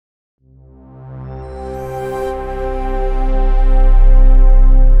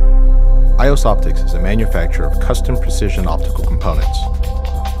iOS Optics is a manufacturer of custom precision optical components,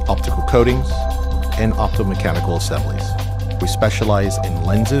 optical coatings, and opto-mechanical assemblies. We specialize in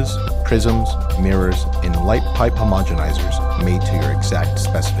lenses, prisms, mirrors, and light pipe homogenizers made to your exact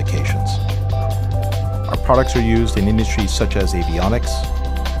specifications. Our products are used in industries such as avionics,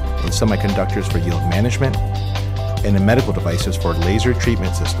 in semiconductors for yield management, and in medical devices for laser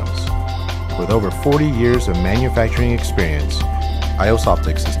treatment systems. With over 40 years of manufacturing experience, iOS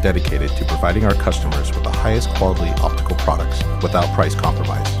Optics is dedicated to providing our customers with the highest quality optical products without price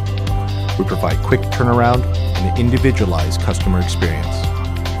compromise. We provide quick turnaround and an individualized customer experience.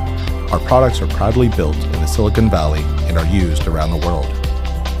 Our products are proudly built in the Silicon Valley and are used around the world.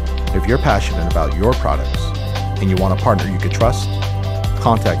 If you're passionate about your products and you want a partner you can trust,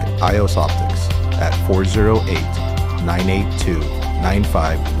 contact iOS Optics at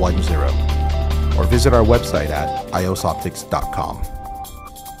 408-982-9510 or visit our website at iosoptics.com.